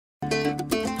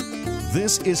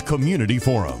This is Community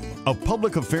Forum, a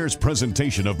public affairs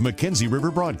presentation of Mackenzie River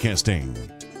Broadcasting.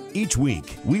 Each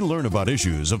week, we learn about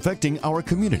issues affecting our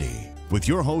community with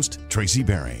your host, Tracy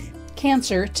Berry.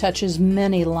 Cancer touches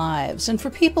many lives, and for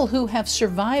people who have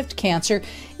survived cancer,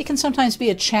 it can sometimes be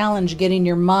a challenge getting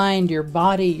your mind, your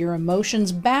body, your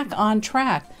emotions back on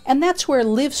track. And that's where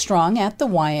LIVESTRONG at the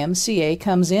YMCA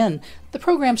comes in. The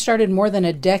program started more than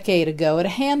a decade ago at a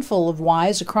handful of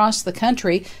Ys across the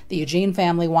country. The Eugene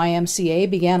Family YMCA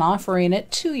began offering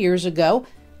it 2 years ago.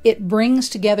 It brings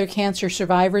together cancer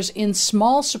survivors in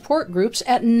small support groups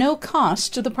at no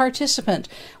cost to the participant.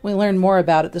 We learn more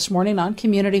about it this morning on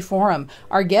Community Forum.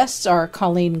 Our guests are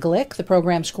Colleen Glick, the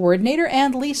program's coordinator,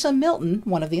 and Lisa Milton,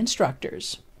 one of the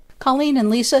instructors. Colleen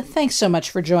and Lisa, thanks so much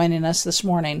for joining us this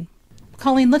morning.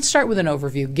 Colleen, let's start with an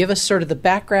overview. Give us sort of the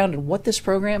background and what this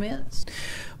program is.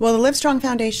 Well, the LIVESTRONG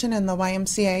Foundation and the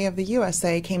YMCA of the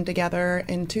USA came together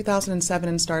in 2007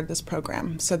 and started this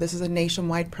program. So this is a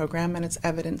nationwide program and it's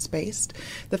evidence-based.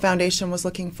 The foundation was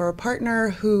looking for a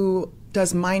partner who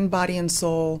does mind, body, and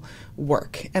soul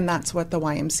work, and that's what the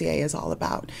YMCA is all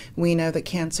about. We know that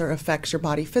cancer affects your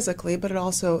body physically, but it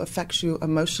also affects you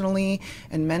emotionally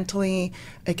and mentally.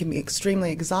 It can be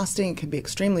extremely exhausting, it can be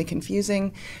extremely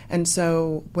confusing, and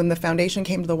so when the foundation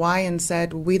came to the Y and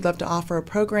said, we'd love to offer a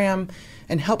program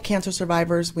and help cancer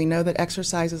survivors, we know that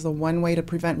exercise is the one way to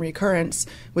prevent recurrence.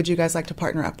 Would you guys like to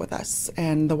partner up with us?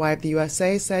 And the Y of the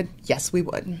USA said, yes, we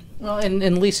would. Well,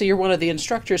 and Lisa, you're one of the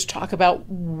instructors. Talk about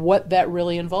what that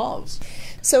really involves.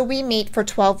 So we meet for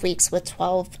 12 weeks with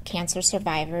 12 cancer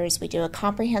survivors. We do a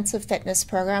comprehensive fitness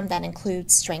program that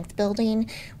includes strength building.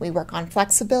 We work on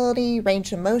flexibility,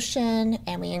 range of motion,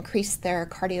 and we increase their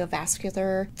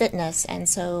cardiovascular fitness. And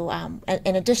so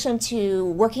in addition to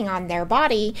working on their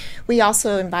body, we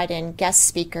also invite in guest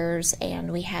speakers,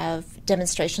 and we have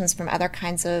demonstrations from other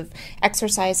kinds of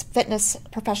exercise fitness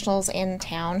professionals in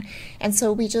town. And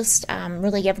so we just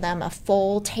really give them a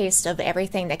full taste of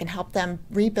everything that can help them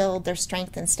rebuild their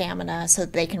strength and stamina so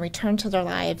that they can return to their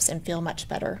lives and feel much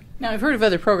better. Now, I've heard of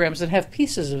other programs that have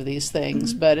pieces of these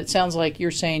things, but it sounds like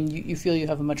you're saying you feel you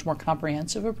have a much more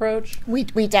comprehensive approach? We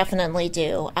definitely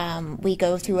do. We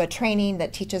go through a training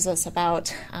that teaches us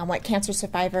about what cancer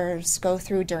survivors go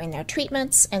through during their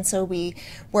treatments, and so we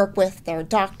work with their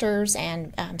doctors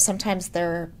and sometimes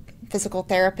their physical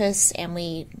therapists, and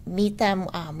we meet them.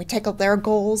 We take up their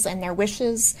goals and their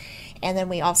wishes, and then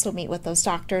we also meet with those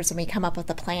doctors and we come up with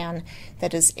a plan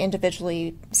that is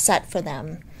individually set for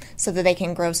them so that they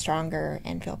can grow stronger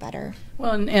and feel better.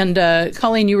 Well, and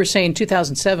Colleen, you were saying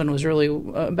 2007 was really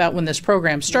about when this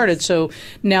program started, yes. So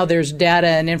now there's data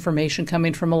and information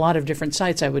coming from a lot of different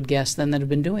sites, I would guess, then that have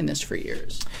been doing this for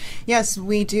years. Yes,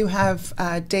 we do have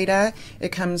data. It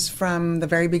comes from the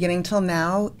very beginning till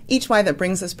now. Each Y that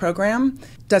brings this program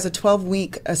does a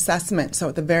 12-week assessment. So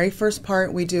at the very first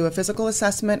part, we do a physical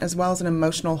assessment as well as an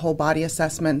emotional whole body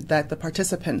assessment that the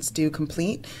participants do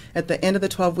complete. At the end of the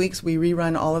 12 weeks, we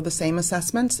rerun all of the same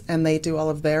assessments, and they do all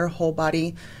of their whole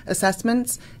body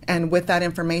assessments. And with that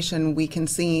information, we can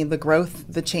see the growth,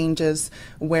 the changes,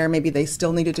 where maybe they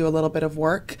still need to do a little bit of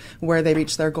work, where they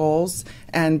reach their goals.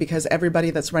 And because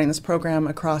everybody that's running this program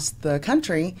across the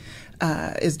country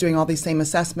is doing all these same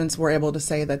assessments, we're able to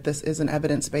say that this is an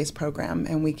evidence-based program,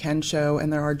 and we can show,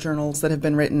 and there are journals that have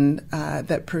been written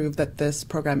that prove that this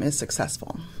program is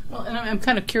successful. Well, and I'm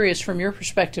kind of curious from your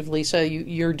perspective, Lisa,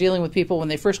 you're dealing with people when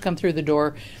they first come through the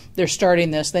door, they're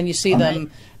starting this, then you see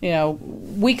them,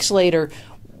 weeks later.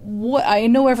 I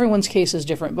know everyone's case is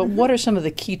different, but what are some of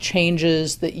the key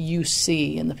changes that you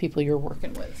see in the people you're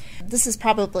working with? This is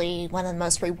probably one of the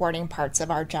most rewarding parts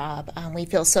of our job. We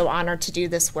feel so honored to do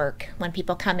this work. When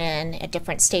people come in at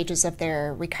different stages of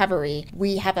their recovery,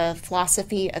 we have a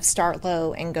philosophy of start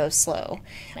low and go slow.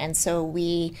 And so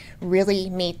we really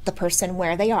meet the person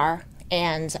where they are.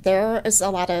 And there is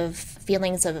a lot of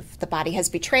feelings of the body has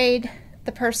betrayed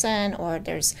the person, or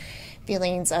there's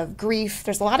feelings of grief.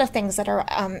 There's a lot of things that are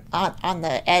on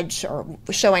the edge or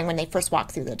showing when they first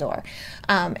walk through the door.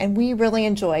 And we really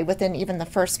enjoy, within even the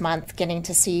first month, getting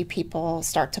to see people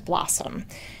start to blossom.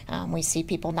 We see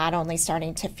people not only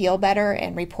starting to feel better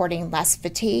and reporting less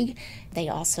fatigue, they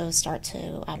also start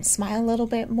to smile a little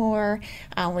bit more.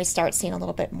 We start seeing a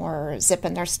little bit more zip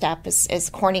in their step, as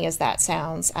corny as that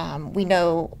sounds. We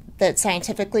know that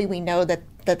scientifically, we know that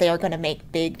they are going to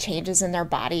make big changes in their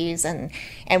bodies, and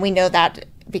we know that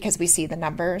because we see the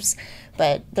numbers.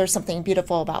 but there's something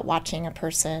beautiful about watching a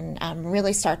person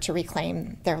really start to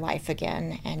reclaim their life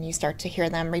again, and you start to hear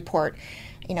them report,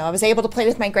 I was able to play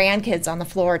with my grandkids on the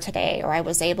floor today, or I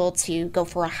was able to go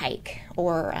for a hike,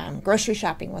 or grocery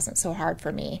shopping wasn't so hard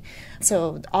for me.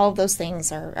 So all of those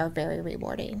things are very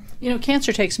rewarding.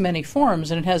 Cancer takes many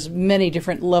forms, and it has many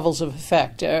different levels of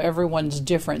effect. Everyone's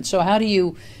different. So how do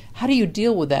you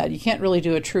deal with that? You can't really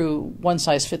do a true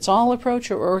one-size-fits-all approach,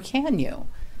 or can you?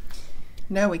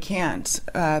 No, we can't.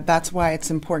 That's why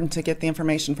it's important to get the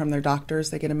information from their doctors.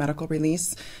 They get a medical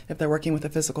release. If they're working with a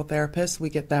physical therapist, we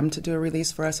get them to do a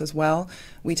release for us as well.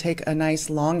 We take a nice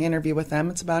long interview with them.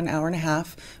 It's about an hour and a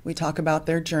half. We talk about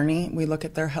their journey. We look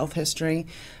at their health history.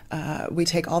 We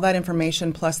take all that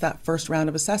information plus that first round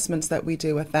of assessments that we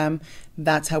do with them.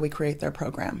 That's how we create their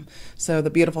program. So the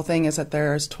beautiful thing is that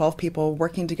there's 12 people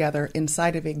working together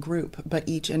inside of a group, but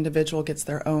each individual gets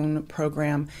their own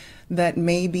program. That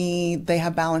maybe they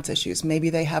have balance issues, maybe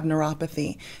they have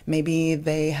neuropathy, maybe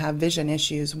they have vision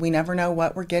issues. We never know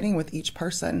what we're getting with each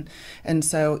person. And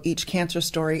so each cancer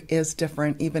story is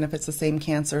different, even if it's the same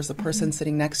cancer as the person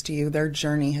sitting next to you. Their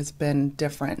journey has been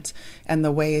different, and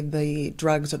the way the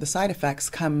drugs or the side effects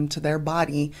come to their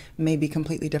body may be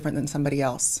completely different than somebody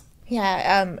else.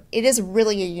 Yeah, it is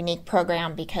really a unique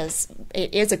program because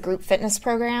it is a group fitness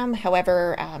program.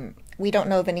 However, we don't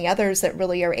know of any others that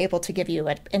really are able to give you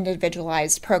an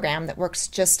individualized program that works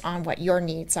just on what your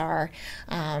needs are,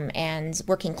 and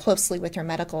working closely with your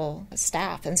medical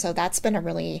staff. And so that's been a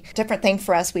really different thing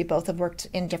for us. We both have worked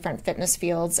in different fitness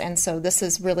fields, and so this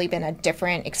has really been a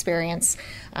different experience,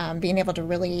 being able to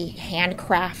really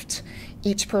handcraft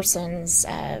each person's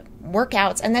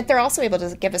workouts, and that they're also able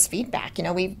to give us feedback.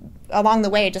 We along the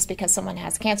way, just because someone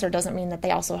has cancer doesn't mean that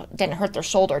they also didn't hurt their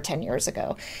shoulder 10 years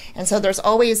ago. And so there's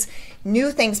always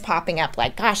new things popping up,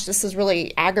 like, gosh, this is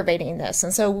really aggravating this.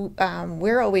 And so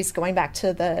we're always going back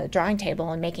to the drawing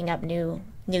table and making up new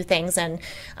things, and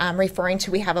referring to,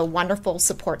 we have a wonderful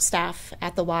support staff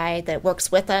at the Y that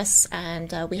works with us,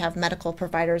 and we have medical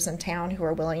providers in town who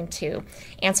are willing to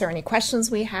answer any questions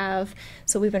we have.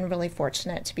 So we've been really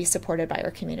fortunate to be supported by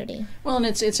our community. Well, and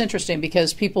it's interesting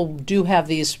because people do have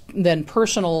these then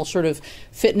personal sort of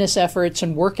fitness efforts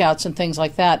and workouts and things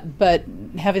like that, but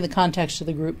having the context of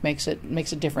the group makes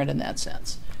it different in that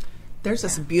sense. There's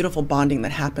this beautiful bonding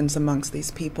that happens amongst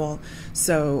these people.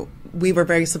 So we were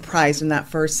very surprised in that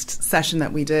first session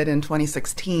that we did in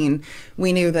 2016.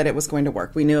 We knew that it was going to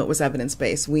work. We knew it was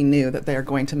evidence-based. We knew that they're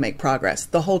going to make progress.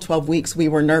 The whole 12 weeks we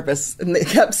were nervous, and they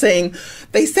kept saying,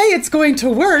 they say it's going to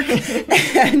work.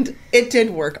 And it did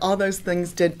work. All those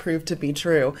things did prove to be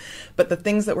true. But the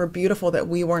things that were beautiful that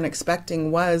we weren't expecting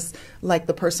was like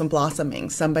the person blossoming,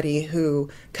 somebody who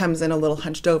comes in a little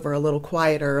hunched over, a little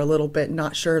quieter, a little bit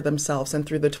not sure of themselves. And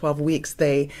through the 12 weeks,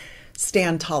 they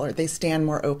stand taller, they stand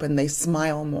more open, they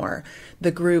smile more. The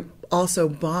group also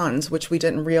bonds, which we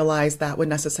didn't realize that would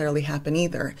necessarily happen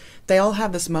either. They all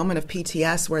have this moment of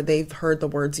PTS where they've heard the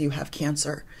words, "you have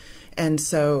cancer." And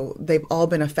so they've all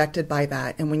been affected by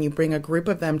that. And when you bring a group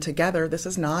of them together, this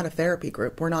is not a therapy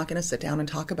group. We're not going to sit down and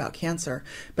talk about cancer,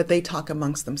 but they talk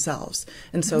amongst themselves.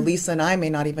 And so Lisa and I may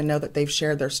not even know that they've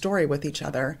shared their story with each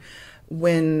other.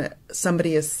 When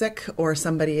somebody is sick or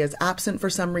somebody is absent for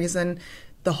some reason,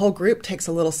 the whole group takes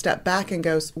a little step back and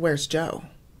goes, "Where's Joe?"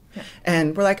 Yeah.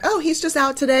 And we're like, "Oh, he's just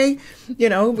out today."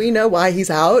 We know why he's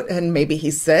out, and maybe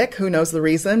he's sick. Who knows the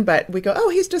reason? But we go, "Oh,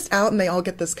 he's just out." And they all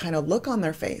get this kind of look on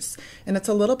their face. And it's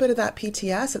a little bit of that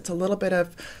PTS. It's a little bit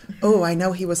of, "Oh, I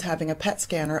know he was having a PET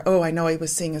scan," or, "Oh, I know he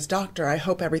was seeing his doctor. I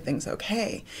hope everything's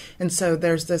okay." And so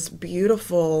there's this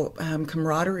beautiful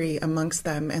camaraderie amongst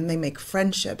them, and they make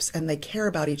friendships, and they care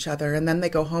about each other. And then they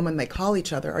go home and they call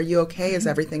each other, "Are you okay? Is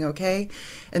everything okay?"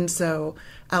 And so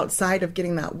outside of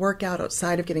getting that workout,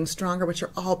 outside of getting stronger, which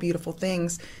are all beautiful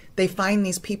things, they find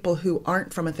these people who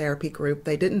aren't from a therapy group.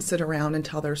 They didn't sit around and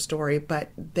tell their story, but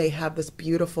they have this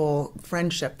beautiful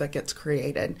friendship that gets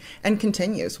created and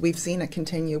continues. We've seen it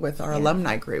continue with our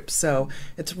alumni group. So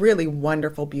it's really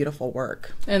wonderful, beautiful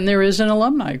work. And there is an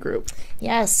alumni group.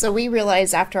 Yes. So we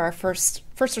realized after our first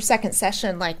or second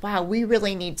session, like, wow, we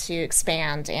really need to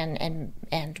expand and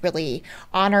really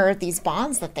honor these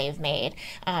bonds that they've made.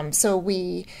 So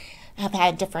we have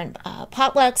had different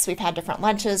potlucks, we've had different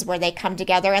lunches where they come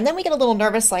together, and then we get a little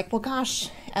nervous, like, well,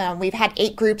 gosh, we've had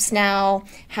 8 groups now.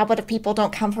 How about if people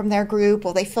don't come from their group?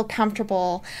 Will they feel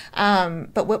comfortable?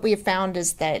 But what we have found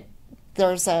is that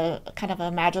there's a kind of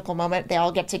a magical moment. They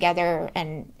all get together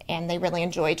and they really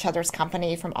enjoy each other's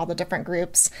company from all the different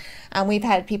groups. We've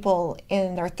had people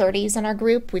in their 30s in our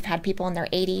group. We've had people in their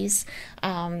 80s.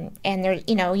 And there,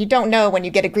 you don't know when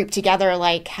you get a group together,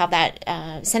 like how that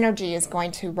synergy is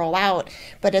going to roll out.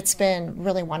 But it's been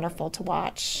really wonderful to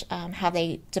watch how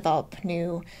they develop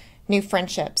new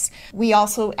friendships. We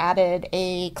also added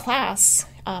a class.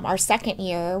 Our second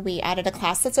year, we added a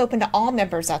class that's open to all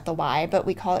members at the Y, but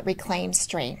we call it Reclaim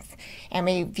Strength. And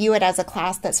we view it as a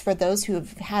class that's for those who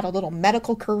have had a little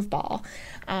medical curveball.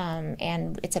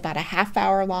 And it's about a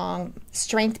half-hour long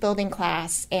strength building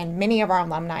class, and many of our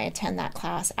alumni attend that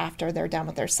class after they're done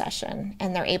with their session.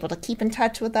 And they're able to keep in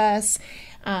touch with us,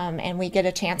 and we get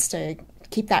a chance to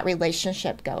keep that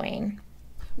relationship going.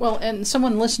 Well, and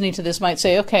someone listening to this might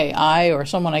say, okay, I or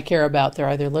someone I care about, they're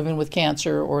either living with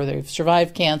cancer or they've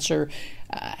survived cancer.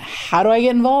 How do I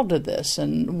get involved in this,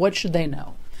 and what should they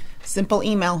know? Simple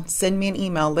email. Send me an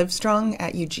email,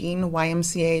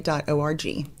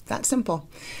 livestrong@eugeneymca.org. That simple.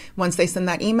 Once they send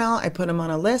that email, I put them on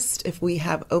a list. If we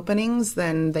have openings,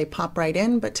 then they pop right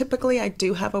in. But typically, I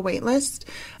do have a wait list.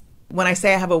 When I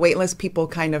say I have a wait list, people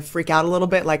kind of freak out a little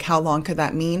bit, like how long could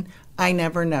that mean? I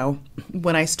never know.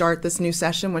 When I start this new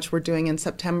session, which we're doing in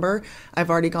September, I've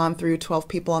already gone through 12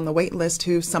 people on the wait list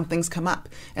who something's come up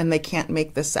and they can't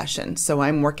make this session. So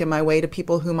I'm working my way to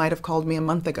people who might have called me a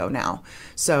month ago now.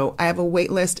 So I have a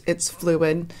wait list. It's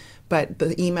fluid. But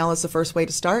the email is the first way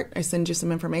to start. I send you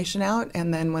some information out,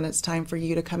 and then when it's time for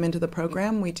you to come into the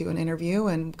program, we do an interview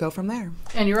and go from there.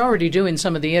 And you're already doing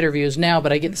some of the interviews now,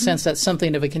 but I get the sense that's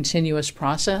something of a continuous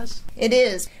process. It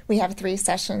is. We have 3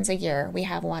 sessions a year. We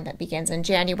have one that begins in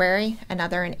January,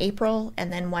 another in April,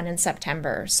 and then one in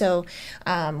September. So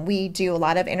we do a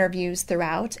lot of interviews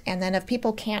throughout, and then if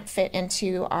people can't fit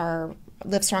into our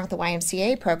Livestrong at the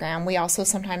YMCA program, we also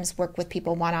sometimes work with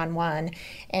people one-on-one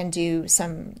and do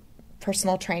some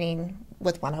personal training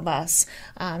with one of us,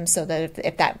 so that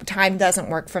if that time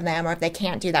doesn't work for them or if they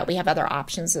can't do that, we have other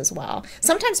options as well.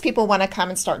 Sometimes people want to come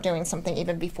and start doing something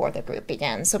even before the group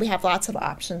begins, so we have lots of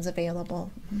options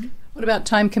available. Mm-hmm. What about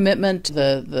time commitment,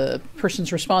 the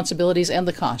person's responsibilities, and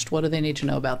the cost? What do they need to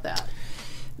know about that?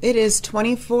 It is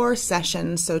 24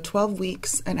 sessions, so 12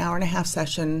 weeks, an hour-and-a-half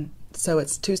session. So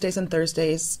it's Tuesdays and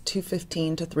Thursdays,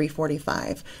 2:15 to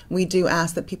 3:45. We do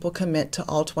ask that people commit to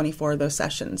all 24 of those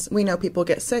sessions. We know people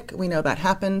get sick. We know that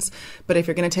happens. But if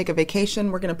you're going to take a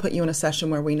vacation, we're going to put you in a session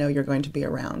where we know you're going to be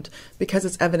around. Because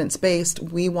it's evidence-based,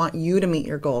 we want you to meet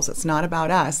your goals. It's not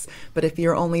about us. But if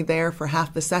you're only there for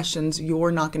half the sessions, you're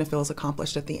not going to feel as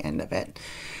accomplished at the end of it.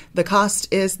 The cost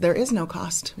is, there is no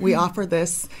cost. We offer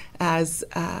this as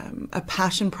a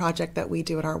passion project that we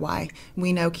do at our Y.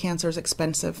 We know cancer is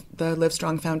expensive. The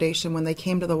Livestrong Foundation, when they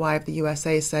came to the Y of the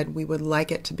USA, said we would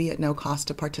like it to be at no cost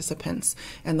to participants,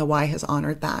 and the Y has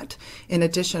honored that. In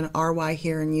addition, our Y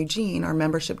here in Eugene, our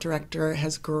membership director,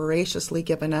 has graciously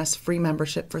given us free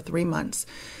membership for 3 months.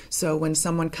 So when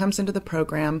someone comes into the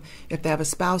program, if they have a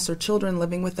spouse or children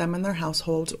living with them in their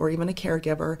household, or even a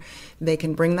caregiver, they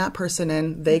can bring that person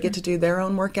in. They get to do their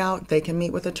own workout. They can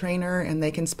meet with a trainer, and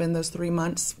they can spend those 3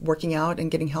 months working out and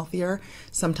getting healthier.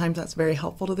 Sometimes that's very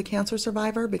helpful to the cancer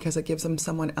survivor because it gives them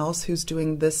someone else who's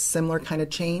doing this similar kind of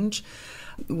change.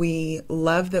 We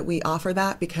love that we offer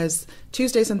that because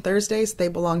Tuesdays and Thursdays, they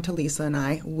belong to Lisa and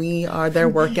I. We are their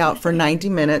workout for 90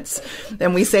 minutes.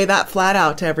 And we say that flat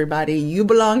out to everybody. You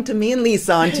belong to me and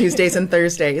Lisa on Tuesdays and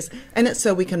Thursdays. And it's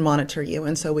so we can monitor you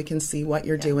and so we can see what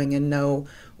you're doing and know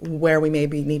where we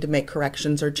maybe need to make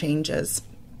corrections or changes.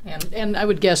 And I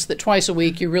would guess that twice a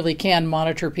week you really can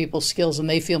monitor people's skills and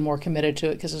they feel more committed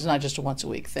to it because it's not just a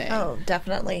once-a-week thing. Oh,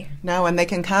 definitely. No, and they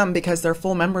can come because they're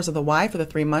full members of the Y for the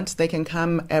 3 months. They can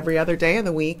come every other day of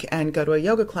the week and go to a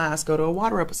yoga class, go to a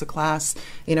water aerobics class,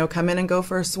 come in and go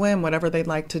for a swim, whatever they'd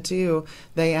like to do.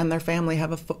 They and their family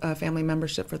have a family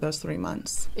membership for those 3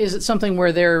 months. Is it something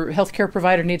where their healthcare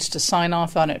provider needs to sign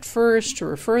off on it first to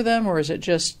refer them, or is it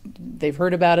just they've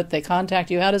heard about it, they contact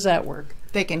you? How does that work?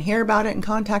 They can hear about it and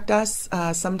contact us.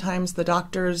 Sometimes the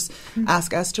doctors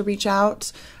ask us to reach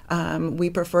out. We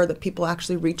prefer that people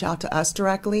actually reach out to us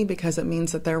directly because it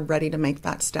means that they're ready to make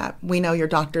that step. We know your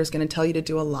doctor is going to tell you to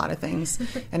do a lot of things.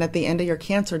 And at the end of your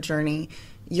cancer journey,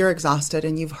 you're exhausted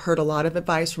and you've heard a lot of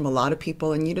advice from a lot of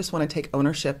people and you just want to take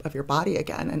ownership of your body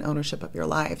again and ownership of your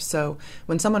life. So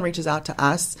when someone reaches out to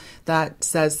us, that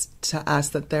says to us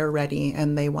that they're ready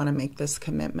and they want to make this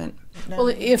commitment. Well,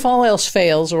 if all else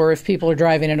fails, or if people are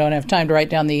driving and don't have time to write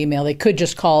down the email, they could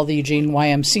just call the Eugene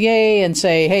YMCA and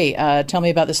say, hey, tell me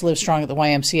about this Livestrong at the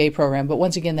YMCA program. But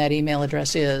once again, that email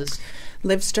address is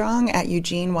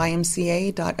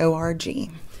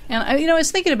livestrong@eugeneymca.org. And I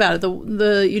was thinking about it.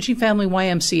 The Eugene Family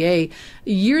YMCA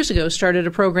years ago started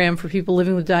a program for people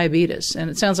living with diabetes, and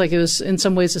it sounds like it was in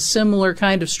some ways a similar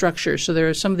kind of structure. So there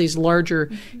are some of these larger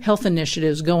health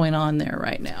initiatives going on there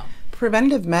right now.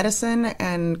 Preventative medicine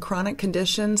and chronic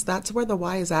conditions, that's where the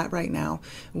Y is at right now.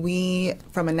 We,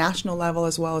 from a national level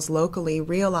as well as locally,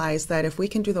 realize that if we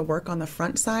can do the work on the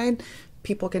front side,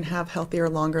 people can have healthier,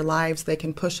 longer lives. They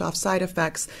can push off side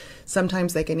effects.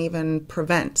 Sometimes they can even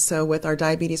prevent. So with our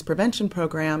diabetes prevention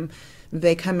program,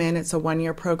 they come in, it's a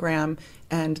 1-year program,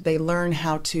 and they learn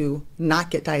how to not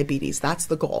get diabetes. That's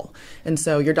the goal. And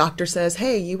so your doctor says,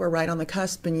 hey, you were right on the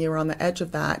cusp and you were on the edge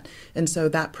of that. And so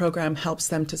that program helps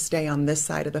them to stay on this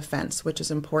side of the fence, which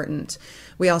is important.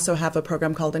 We also have a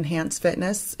program called Enhanced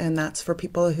Fitness, and that's for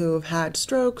people who have had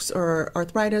strokes or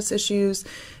arthritis issues.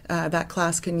 That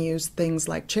class can use things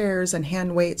like chairs and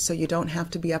hand weights, so you don't have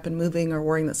to be up and moving or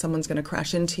worrying that someone's going to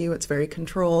crash into you. It's very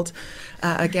controlled.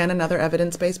 Again, another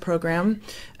evidence-based program.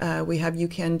 We have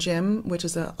UCAN Gym, which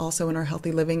is also in our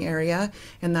healthy living area,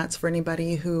 and that's for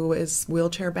anybody who is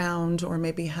wheelchair bound or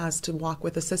maybe has to walk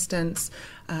with assistance.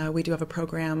 We do have a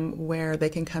program where they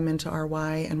can come into our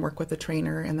Y and work with the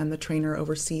trainer, and then the trainer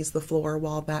oversees the floor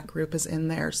while that group is in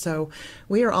there. So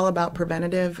we are all about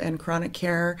preventative and chronic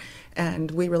care,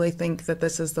 and we really think that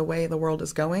this is the way the world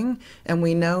is going, and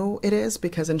we know it is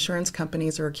because insurance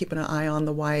companies are keeping an eye on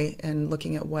the Y and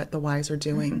looking at what the Ys are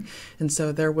doing. And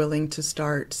so they're willing to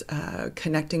start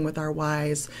connecting with our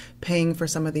Ys, paying for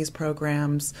some of these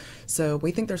programs. So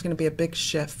we think there's going to be a big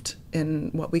shift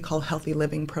in what we call healthy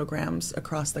living programs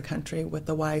across the country with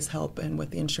the Y's help and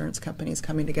with the insurance companies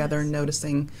coming together and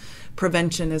noticing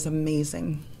prevention is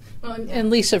amazing. And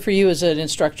Lisa, for you as an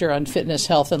instructor on fitness,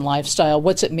 health, and lifestyle,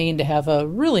 what's it mean to have a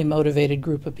really motivated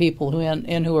group of people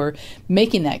who are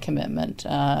making that commitment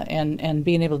and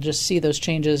being able to just see those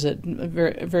changes at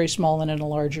very, very small and in a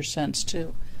larger sense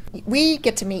too? We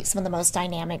get to meet some of the most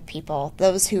dynamic people.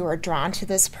 Those who are drawn to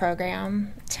this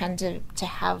program tend to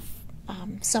have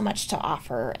so much to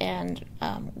offer, and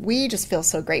we just feel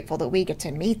so grateful that we get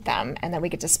to meet them and that we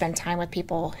get to spend time with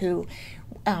people who,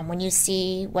 when you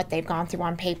see what they've gone through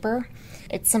on paper,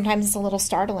 sometimes it's a little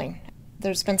startling.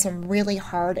 There's been some really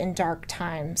hard and dark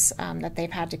times that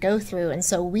they've had to go through, and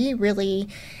so we really,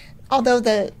 although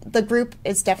the group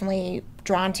is definitely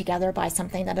drawn together by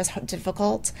something that is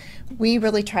difficult, we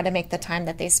really try to make the time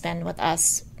that they spend with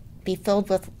us be filled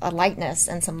with a lightness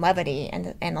and some levity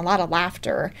and a lot of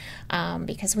laughter,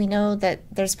 because we know that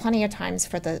there's plenty of times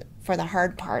for the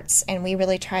hard parts, and we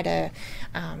really try to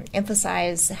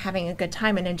emphasize having a good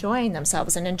time and enjoying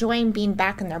themselves and enjoying being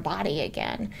back in their body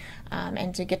again,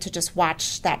 and to get to just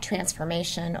watch that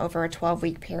transformation over a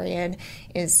 12-week period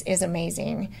is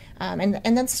amazing. And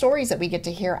then stories that we get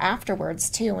to hear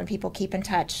afterwards too, when people keep in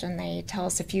touch and they tell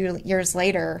us a few years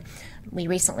later. We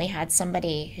recently had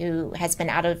somebody who has been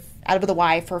out of the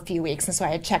Y for a few weeks, and so I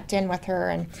had checked in with her,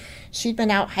 and she'd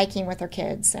been out hiking with her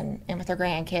kids and with her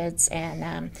grandkids,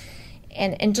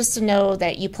 and just to know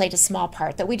that you played a small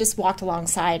part, that we just walked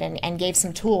alongside and gave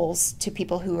some tools to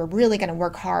people who are really going to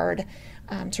work hard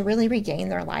to really regain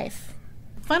their life.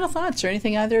 Final thoughts or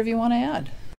anything either of you want to add?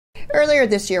 Earlier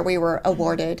this year, we were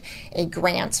awarded a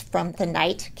grant from the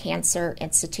Knight Cancer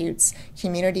Institute's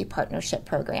Community Partnership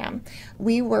Program.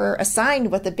 We were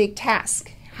assigned with a big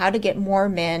task: how to get more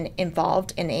men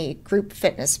involved in a group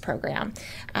fitness program.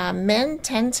 Men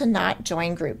tend to not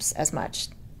join groups as much.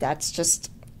 That's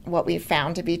just what we've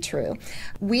found to be true.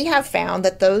 We have found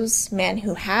that those men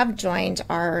who have joined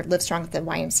our Livestrong at the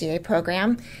YMCA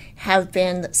program have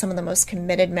been some of the most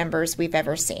committed members we've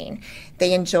ever seen.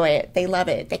 They enjoy it. They love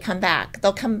it. They come back.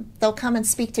 They'll come and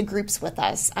speak to groups with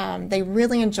us. They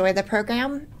really enjoy the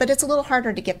program, but it's a little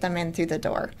harder to get them in through the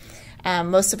door.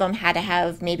 Most of them had to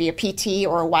have maybe a PT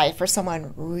or a wife or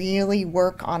someone really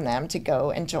work on them to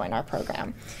go and join our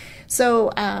program.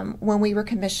 So when we were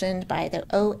commissioned by the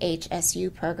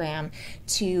OHSU program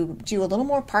to do a little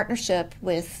more partnership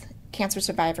with cancer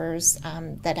survivors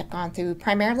that have gone through,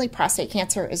 primarily prostate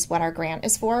cancer is what our grant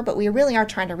is for, but we really are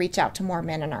trying to reach out to more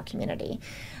men in our community.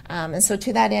 And so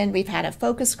to that end, we've had a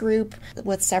focus group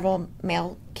with several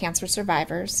male cancer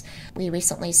survivors. We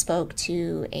recently spoke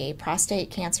to a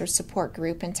prostate cancer support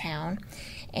group in town.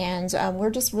 And we're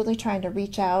just really trying to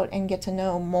reach out and get to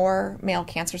know more male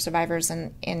cancer survivors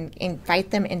and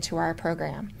invite them into our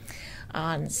program.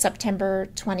 On September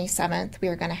 27th, we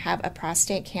are going to have a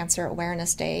Prostate Cancer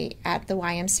Awareness Day at the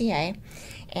YMCA.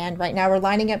 And right now we're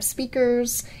lining up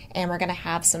speakers, and we're going to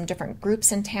have some different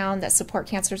groups in town that support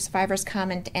cancer survivors come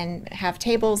and have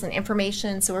tables and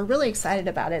information. So we're really excited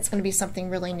about it. It's going to be something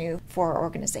really new for our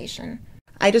organization.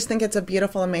 I just think it's a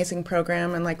beautiful, amazing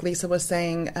program. And like Lisa was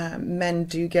saying, men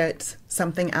do get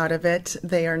something out of it.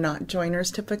 They are not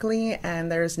joiners typically,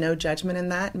 and there's no judgment in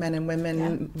that. Men and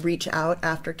women reach out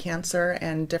after cancer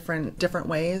in different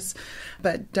ways.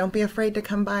 But don't be afraid to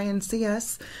come by and see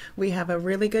us. We have a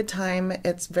really good time.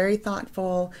 It's very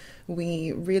thoughtful.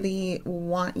 We really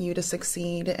want you to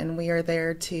succeed, and we are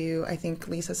there to, I think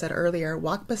Lisa said earlier,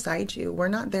 walk beside you. We're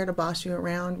not there to boss you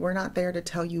around. We're not there to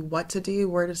tell you what to do.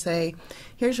 We're to say,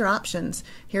 here's your options.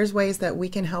 Here's ways that we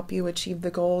can help you achieve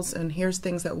the goals, and here's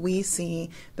things that we see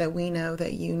that we know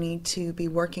that you need to be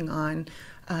working on.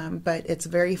 But it's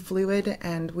very fluid,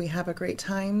 and we have a great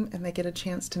time, and they get a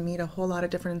chance to meet a whole lot of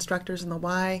different instructors in the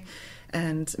Y.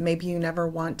 And maybe you never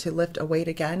want to lift a weight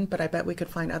again, but I bet we could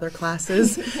find other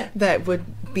classes that would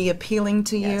be appealing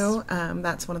to you.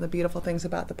 That's one of the beautiful things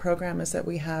about the program, is that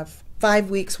we have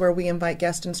 5 weeks where we invite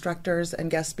guest instructors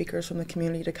and guest speakers from the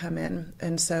community to come in.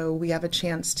 And so we have a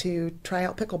chance to try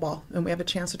out pickleball, and we have a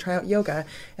chance to try out yoga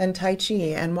and Tai Chi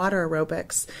and water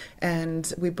aerobics.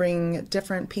 And we bring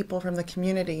different people from the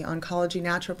community, oncology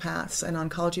naturopaths and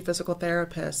oncology physical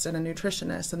therapists and a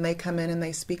nutritionist, and they come in and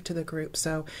they speak to the group.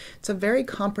 So it's a very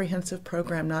comprehensive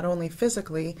program, not only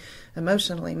physically,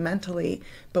 emotionally, mentally,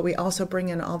 but we also bring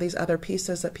in all these other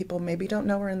pieces that people maybe don't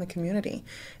know are in the community.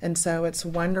 And so it's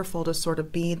wonderful to sort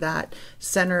of be that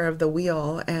center of the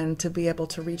wheel and to be able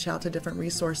to reach out to different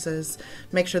resources,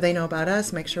 make sure they know about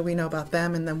us, make sure we know about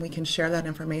them, and then we can share that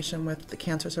information with the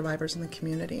cancer survivors in the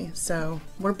community. So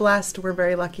we're blessed. We're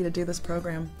very lucky to do this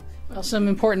program. Well, some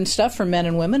important stuff for men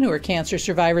and women who are cancer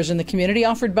survivors in the community,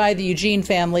 offered by the Eugene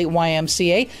Family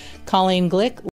YMCA. Colleen Glick,